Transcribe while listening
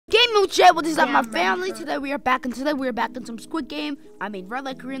no shit, what is up, my I'm ready family? for it. Today we are back in some Squid Game. I made red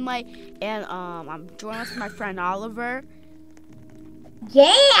light, green light, and I'm joining with my friend Oliver.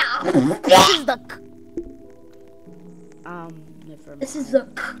 Yeah. This is the never mind. This is the.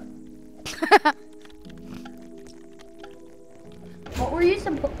 What were you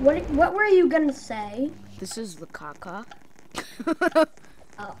What were you gonna say? This is the caca.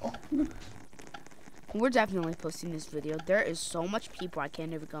 Oh. We're definitely posting this video. There is so much people I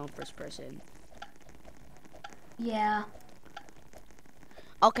can't even go in first person. Yeah.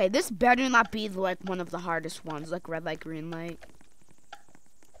 Okay, this better not be like one of the hardest ones, like red light, green light.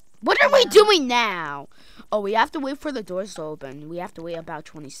 What are we doing now? Oh, we have to wait for the doors to open. We have to wait about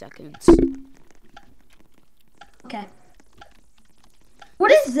 20 seconds. Okay.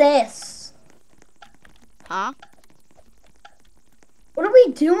 What is this? Huh? What are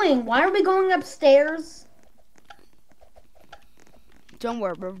we doing? Why are we going upstairs? Don't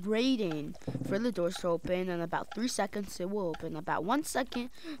worry, we're waiting for the doors to open. In about 3 seconds, it will open. About 1 second.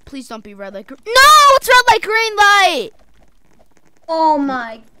 Please don't be red light. No, it's red light, green light. Oh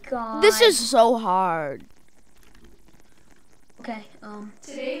my god. This is so hard. Okay.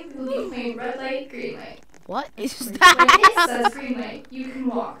 Today we will be playing red light, green light. What is When it that? says green light, you can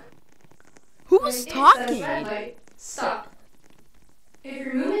walk. Who's When it says talking? red light, stop. If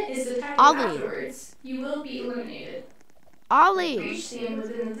your movement is detected Ollie. afterwards, you will be eliminated. Ollie. Reach the end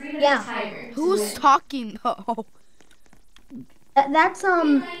within the 3-minute Yeah. timer. to Who's win. talking? Oh. That's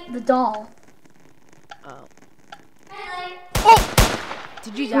the doll. Oh. Red light. Oh!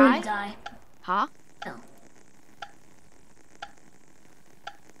 Did you Who would die? die? Huh? No.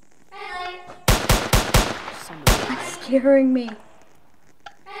 Red light. Somebody died. That's scaring me.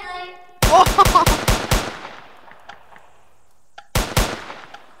 Red light. Oh!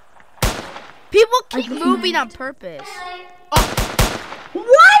 People keep moving on purpose. Red light.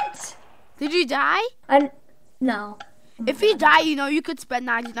 What? Did you die? No. If you die, you know you could spend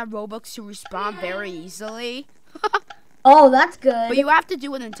 99 Robux to respawn very easily. Oh, that's good. But you have to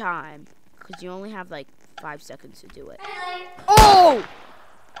do it in time. Because you only have like 5 seconds to do it. Red light. Oh!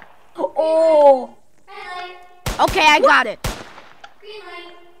 Oh. Red light. Okay, I got it. Green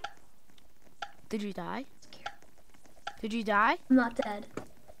light. Did you die? Did you die? I'm not dead.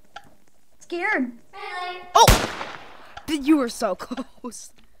 Scared. Red light. Oh! You were so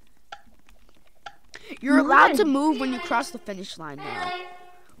close. You're allowed to move when you cross the finish line Red now. light.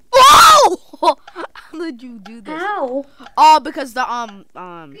 Oh! How did you do this? Ow. Oh, because the I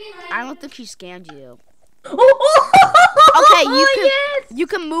don't think she scanned you. Okay, You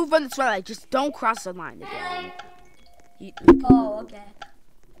can move when it's red light. Just don't cross the line again. Oh, okay.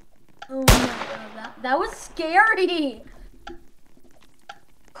 Oh my god, that was scary.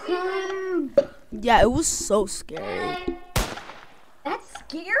 Yeah, it was so scary. That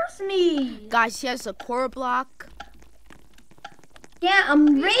scares me. Guys, he has a core block, Yeah,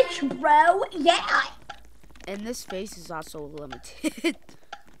 I'm rich, bro. Yeah. and this face is also limited.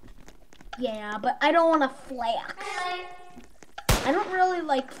 Yeah, but I don't want to flex. Red light. I don't really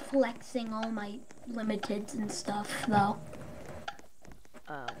like flexing all my limiteds and stuff, though.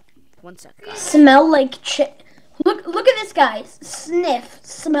 1 second. Guys. Smell like Look at this, guys. Sniff.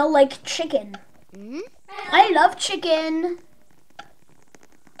 Smell like chicken. Hmm? I love chicken.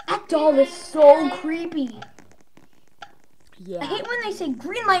 That doll is so creepy. I Yeah. hate when they say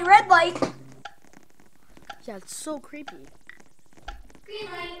green light, red light. Yeah, it's so creepy. Green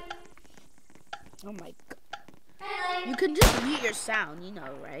light. Oh my god. Red light. You can just mute your sound, you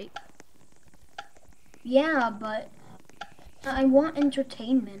know, right? Yeah, but I want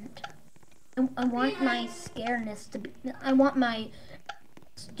entertainment. I want my scareness to be. I want my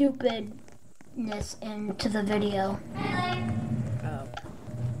stupidness into the video. Red light. Oh.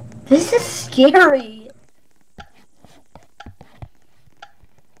 This is scary.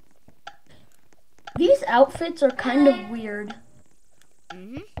 These outfits are kind of weird.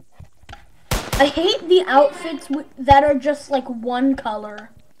 Mhm. I hate the outfits that are just like one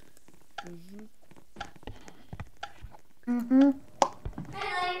color. Mhm. Mhm. Red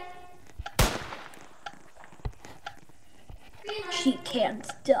light. Green light. She can't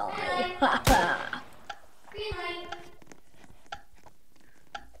die. Haha. Green light.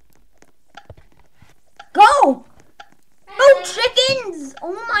 Go! Oh, chickens!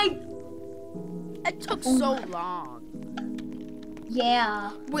 Oh my. It took so long.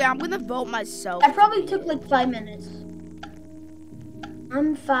 Yeah. Wait, I'm gonna vote myself. That probably took like 5 minutes.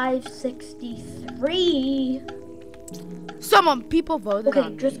 I'm 563. People voted Okay,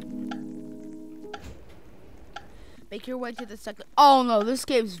 on just. me. Make your way to the second. Oh no, this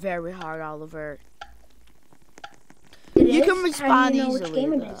game's very hard, Oliver. It You is? can How respond do you know which easily,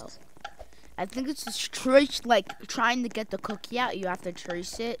 game it though. is? I think it's just trace, like trying to get the cookie out. You have to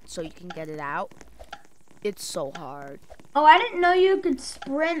trace it so you can get it out. It's so hard. Oh, I didn't know you could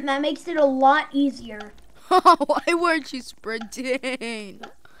sprint. That makes it a lot easier. Why weren't you sprinting?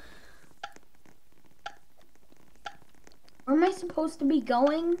 Where am I supposed to be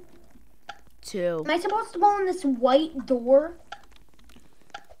going? Two. Am I supposed to go in this white door?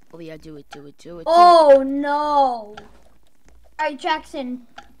 Oh yeah, do it. Oh no! Alright, Jackson.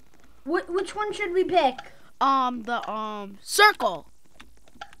 Which one should we pick? Circle.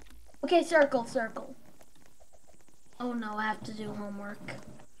 Okay, circle. Oh no, I have to do homework.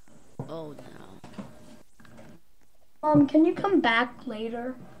 Oh no. Can you come back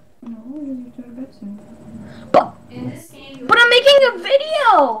later? No, we're gonna get to bed soon. But In this game, I'm making a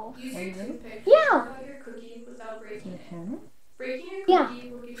video! use your toothpick Yeah. to carve out your cookie without breaking it. Breaking your Yeah.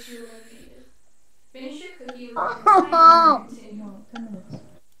 cookie will get you eliminated. Finish your cookie with Oh. your timer and continue. 10 minutes.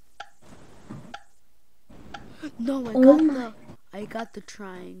 No, I got the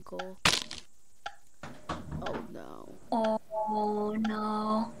triangle. Oh no. Oh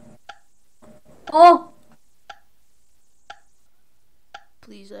no. Oh!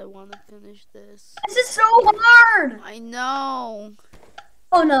 Please, I want to finish this. This is so hard! I know.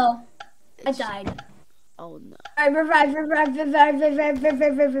 Oh no. I It's- died. Oh no. Alright, revive! Revive!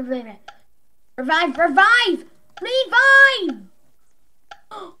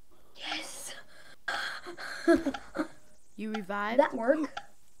 Yes! You Did revived? that work?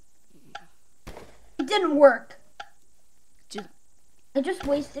 It didn't work. Did- I just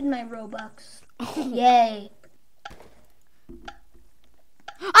wasted my Robux. Yay.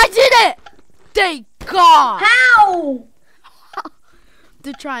 I did it! Thank God! How?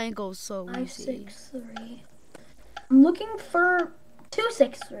 The triangle's so easy. 563. I'm looking for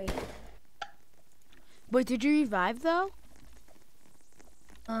 263. Wait, did you revive though?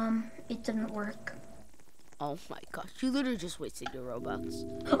 It didn't work. Oh my gosh, you literally just wasted your Robux.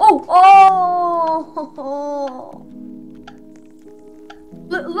 Oh!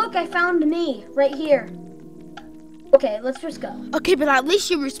 Look, I found an E right here. Okay, let's just go. Okay, but at least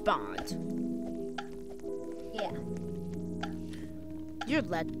you respond. Yeah. Your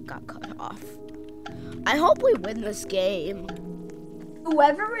leg got cut off. I hope we win this game.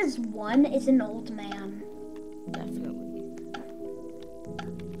 Whoever is one is an old man. Definitely.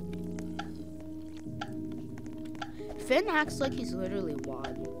 Finn acts like he's literally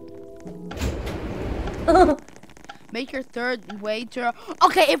won. Make your third wager.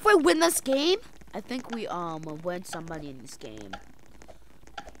 Okay, if we win this game, I think we win some money in this game.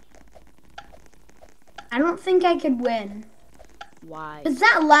 I don't think I could win. Why? Because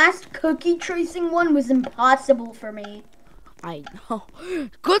that last cookie tracing one was impossible for me. I know.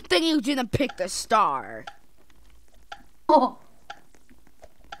 Good thing you didn't pick the star. Oh.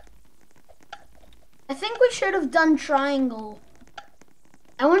 I think we should have done triangle.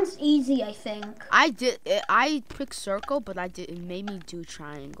 That one's easy, I think. I picked circle, but it made me do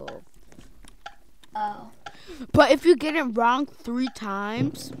triangle. Oh. But if you get it wrong 3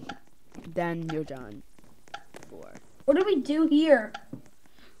 times, then you're done. 4. What do we do here?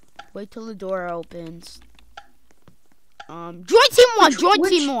 Wait till the door opens. Join team 1. Join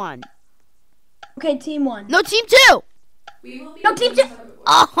team 1. Okay, team 1. No, team 2. We will be No, team playing two- tug of war.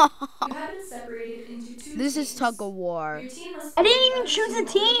 Oh, You have been separated into 2 this teams. is tug of war. Your team must I didn't play even as choose a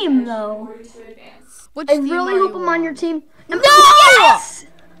single team, in though. order to advance. Which I team really are hope you I'm on your team. No! Yes!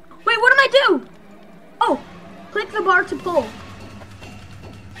 Wait, what do I do? Oh, click the bar to pull.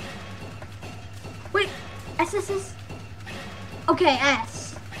 Wait, S. Okay,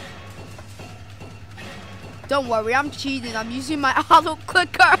 S. Don't worry, I'm cheating. I'm using my auto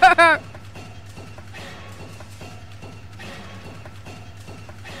clicker.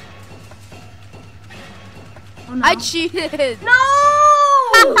 Oh, no. I cheated.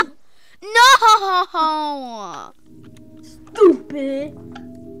 No! No. Stupid.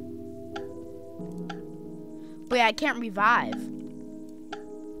 Wait, I can't revive.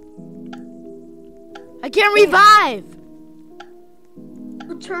 I can't revive.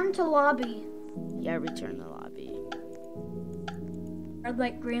 Return to lobby. Yeah, return the lobby. Red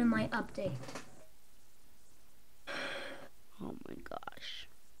light, green light, update. Oh my gosh.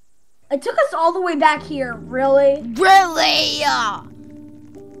 It took us all the way back here, really? Really?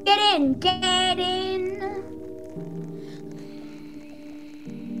 Get in, get in.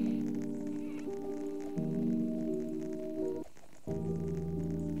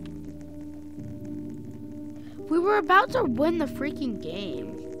 We were about to win the freaking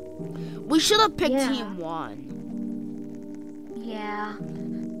game. We should have picked Yeah. team 1. Yeah.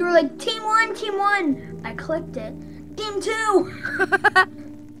 You were like, team 1, team 1. I clicked it. Team 2.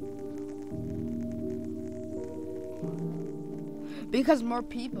 Because more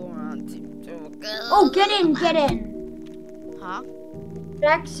people are on team 2. Oh, get in. Huh?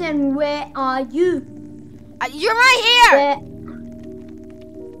 Jackson, where are you? You're right here.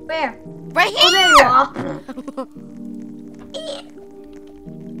 Where? Right here. Oh, there you are.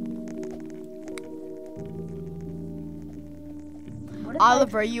 What if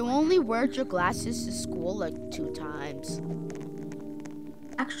Oliver, you only wear your glasses to school like 2 times.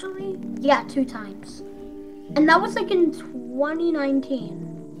 Actually, yeah, 2 times. And that was like in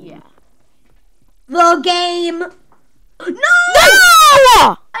 2019. Yeah. The game. No!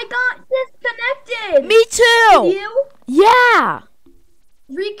 No! I got disconnected. Me too. You? Yeah.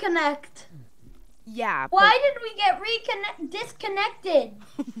 Reconnect. Yeah. Why did we get disconnected?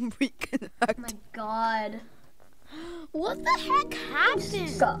 Reconnect. Oh my god. What the heck happened?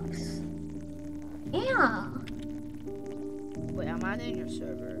 Sucks. Yeah. Wait, I'm not in your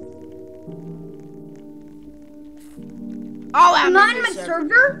server. Oh, I'm not in in your my server.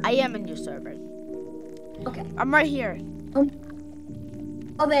 server? I am in your server. Okay. I'm right here. Oh,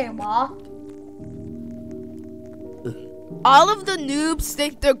 there you are. All of the noobs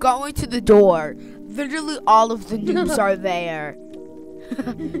think they're going to the door. Literally all of the noobs are there.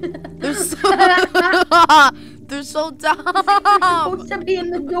 They're so dumb. Supposed to be in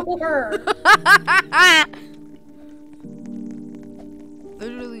the door.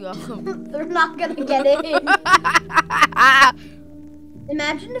 Literally all of them. They're not gonna get in.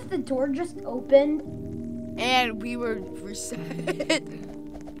 Imagine if the door just opened. And we were reset.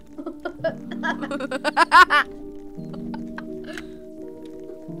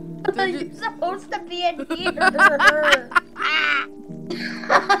 You're supposed to be in here.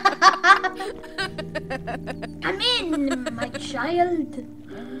 Come in, my child.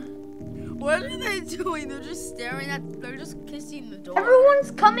 What are they doing? They're just staring they're just kissing the door.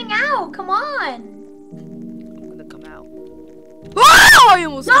 Everyone's coming out. Come on. I'm gonna come out. Oh, I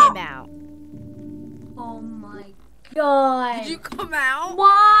almost came out. Oh my god. Did you come out?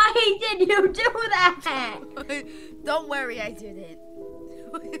 Why did you do that? Don't worry, I didn't.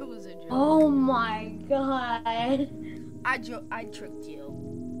 It was a joke. Oh my god. I tricked you.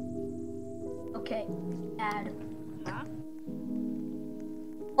 Okay, add. Huh?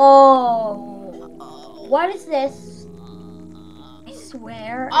 Oh. What is this? I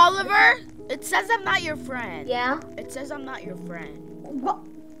swear. Oliver, it says I'm not your friend. Yeah? It says I'm not your friend. What?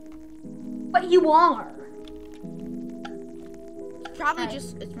 But you are. It's probably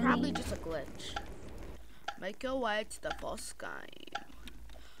just a glitch. Make your way to the boss game.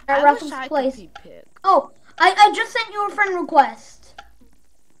 At I Russell's wish I place. could be picked. Oh, I just sent you a friend request.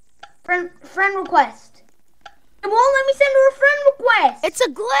 Friend request. It won't let me send you a friend request. It's a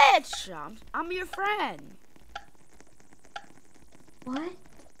glitch. I'm your friend. What?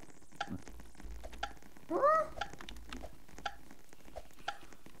 Huh?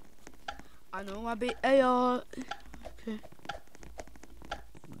 I know I be AR. Okay.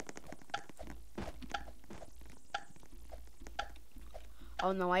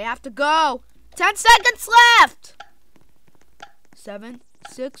 Oh no, I have to go. 10 seconds left. 7,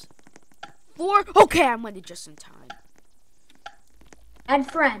 6, 4. Okay, I'm ready just in time. Add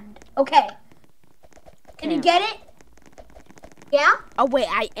friend. Okay. Did you get it? Yeah? Oh wait,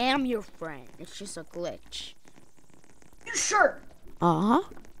 I am your friend. It's just a glitch. You sure? Uh-huh.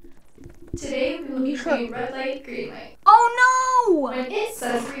 Today we will be playing red light, green light. Oh no! When it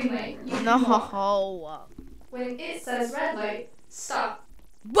says green light, you can walk. No. When it says red light, stop.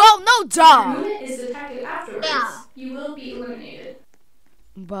 Well, no, If your duh. movement is detected afterwards, Yeah. you will be eliminated.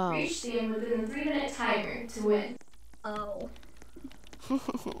 Wow. Reach the end within the 3-minute timer to win. Oh.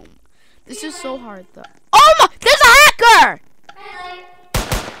 This is so hard though. Oh my! There's a hacker! Red light.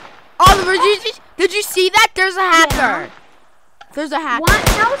 Oliver, did you see that? There's a hacker. Yeah. There's a hacker. What?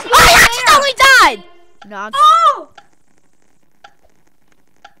 How is he I there? accidentally died! No. Oh!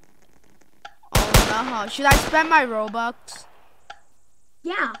 Oh no. Should I spend my Robux?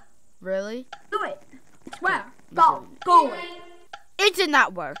 Yeah. Really? Do it. I swear. Go. Go. It did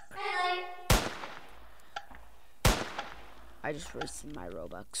not work. Red light. I just wasted my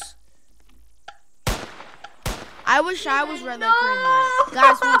Robux. I wish I was red light, green light.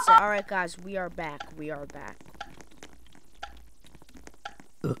 Guys, one sec. Alright, guys, we are back. We are back.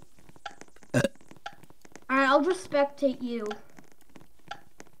 Alright, I'll just spectate you.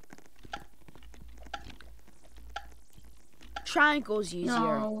 Triangle's easier.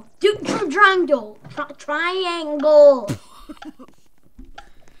 No. Do triangle. Triangle.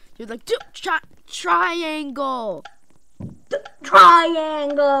 You're like, dude, triangle.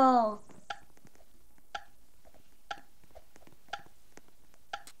 Triangle.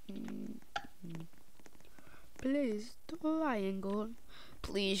 Play Please, triangle.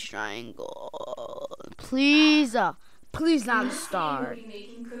 Please, triangle. Please. Please not a star. We'll be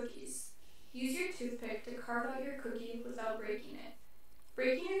making cookies. Use your toothpick to carve out your cookie without breaking it.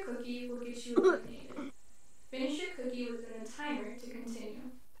 Breaking your cookie will get you eliminated. Finish your cookie within a timer to continue.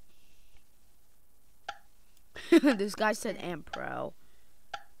 This guy said Ampro.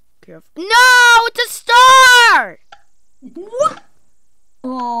 Careful. No, it's a star! What?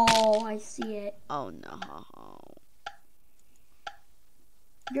 Oh, I see it. Oh no.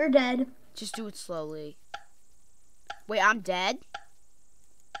 You're dead. Just do it slowly. Wait, I'm dead?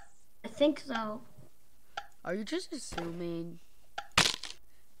 I think so. Are you just assuming?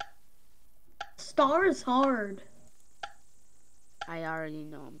 Star is hard. I already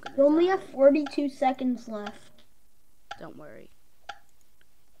know I'm gonna You only die. have 42 seconds left. Don't worry.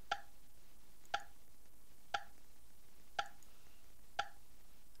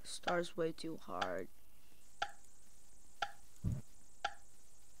 Star's way too hard.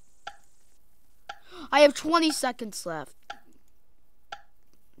 I have 20 seconds left.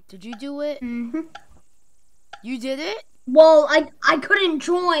 Did you do it? Mm-hmm. You did it? Well, I couldn't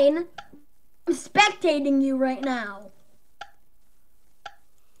join. I'm spectating you right now.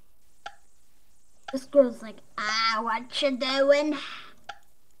 This girl's like, what you doing?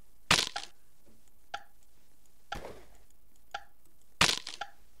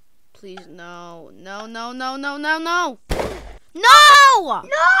 Please, no. No, no, no, no, no, no. No! No!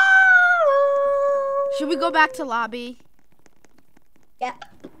 Should we go back to lobby? Yeah.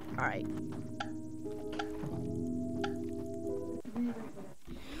 Alright. I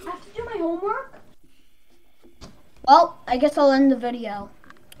have to do my homework? Well, I guess I'll end the video.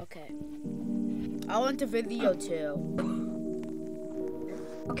 Okay. I'll end the video too.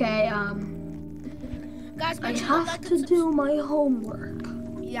 Okay, Guys, I make sure to like have and to subscribe. do my homework.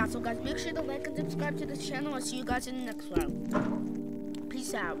 Yeah, so guys, make sure to like and subscribe to this channel. I'll see you guys in the next one.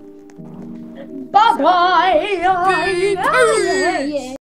 Peace out. Bye-bye!